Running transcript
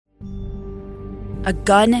a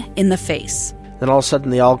gun in the face. Then all of a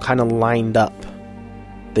sudden they all kind of lined up.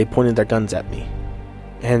 They pointed their guns at me.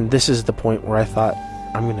 And this is the point where I thought,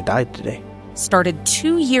 I'm going to die today. Started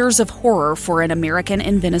 2 years of horror for an American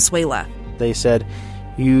in Venezuela. They said,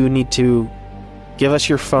 you need to give us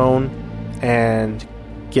your phone and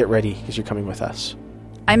get ready because you're coming with us.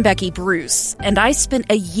 I'm Becky Bruce, and I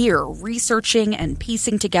spent a year researching and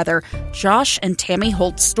piecing together Josh and Tammy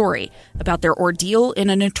Holt's story about their ordeal in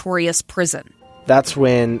a notorious prison. That's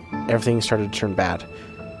when everything started to turn bad.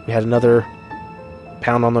 We had another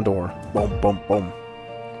pound on the door. Boom, boom, boom.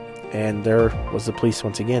 And there was the police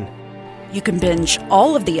once again. You can binge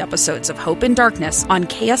all of the episodes of Hope in Darkness on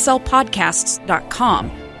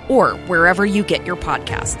KSLpodcasts.com or wherever you get your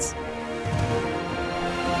podcasts.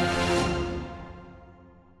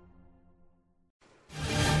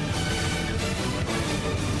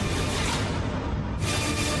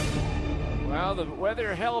 Well, the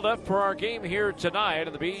weather held up for our game here tonight,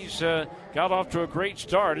 and the Bees got off to a great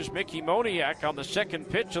start as Mickey Moniak on the second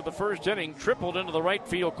pitch of the first inning tripled into the right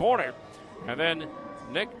field corner. And then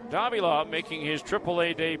Nick Davila, making his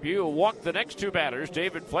AAA debut, walked the next two batters,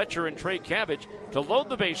 David Fletcher and Trey Cabbage, to load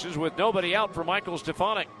the bases with nobody out for Michael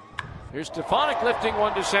Stefanik. Here's Stefanik lifting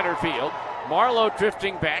one to center field. Marlowe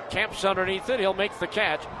drifting back, camps underneath it. He'll make the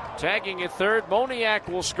catch. Tagging at third, Moniak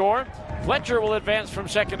will score. Fletcher will advance from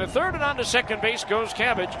second to third, and on to second base goes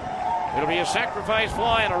Cabbage. It'll be a sacrifice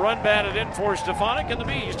fly and a run batted in for Stefanik, and the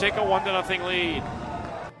Bees take a 1-0 lead.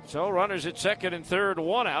 So runners at second and third,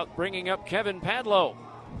 one out, bringing up Kevin Padlow.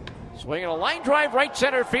 Swinging a line drive right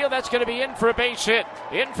center field. That's going to be in for a base hit.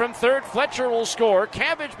 In from third, Fletcher will score.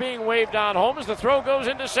 Cabbage being waved on home as the throw goes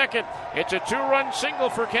into second. It's a 2-run single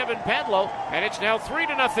for Kevin Padlow, and it's now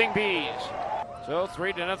 3-0 Bees. So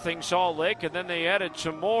 3-0 Salt Lake, and then they added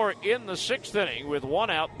some more in the sixth inning with one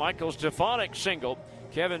out. Michael Stefanik singled.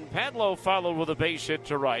 Kevin Padlow followed with a base hit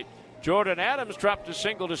to right. Jordan Adams dropped a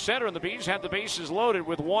single to center, and the Bees had the bases loaded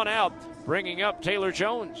with one out, bringing up Taylor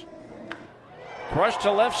Jones. Crushed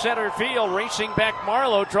to left center field, racing back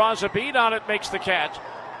Marlowe, draws a beat on it, makes the catch.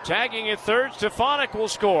 Tagging at third, Stefanik will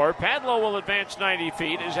score. Padlow will advance 90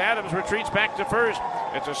 feet as Adams retreats back to first.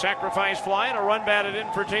 It's a sacrifice fly and a run batted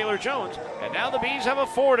in for Taylor Jones. And now the Bees have a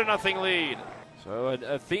 4-0 lead. So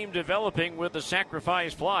a theme developing with the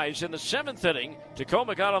sacrifice flies. In the seventh inning,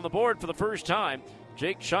 Tacoma got on the board for the first time.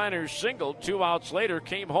 Jake Shiner singled. 2 outs later,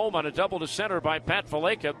 came home on a double to center by Pat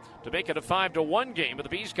Valeka to make it a 5-1 game. But the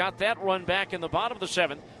Bees got that run back in the bottom of the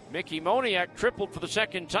seventh. Mickey Moniak tripled for the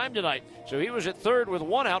second time tonight, so he was at third with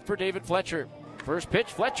one out for David Fletcher. First pitch,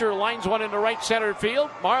 Fletcher lines one into right center field.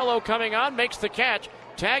 Marlowe coming on, makes the catch.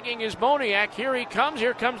 Tagging is Moniak. Here he comes.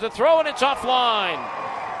 Here comes the throw, and it's offline.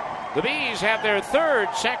 The Bees have their third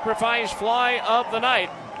sacrifice fly of the night,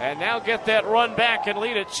 and now get that run back and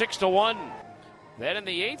lead it 6-1. Then in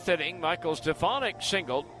the eighth inning, Michael Stefanik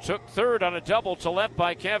singled, took third on a double to left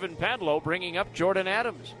by Kevin Padlow, bringing up Jordan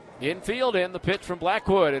Adams. Infield in the pitch from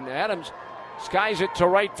Blackwood, and Adams skies it to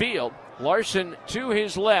right field. Larson to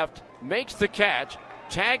his left, makes the catch.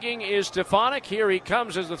 Tagging is Stefanik. Here he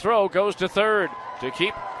comes as the throw goes to third to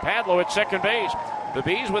keep Padlow at second base. The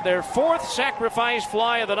Bees with their fourth sacrifice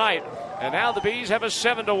fly of the night, and now the Bees have a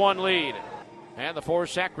 7-1 lead. And the 4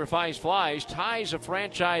 sacrifice flies ties a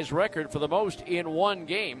franchise record for the most in one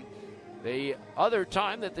game. The other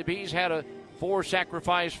time that the Bees had a 4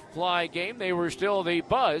 sacrifice fly game, they were still the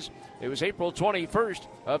buzz. It was April 21st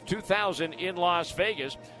of 2000 in Las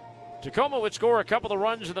Vegas. Tacoma would score a couple of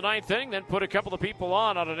runs in the ninth inning, then put a couple of people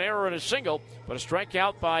on an error and a single, but a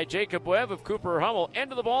strikeout by Jacob Webb of Cooper Hummel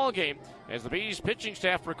ended the ball game as the Bees pitching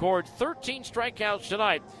staff records 13 strikeouts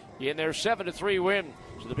tonight in their 7-3 win.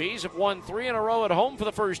 So the Bees have won 3 in a row at home for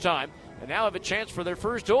the first time and now have a chance for their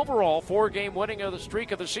first overall 4-game winning of the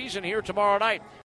streak of the season here tomorrow night.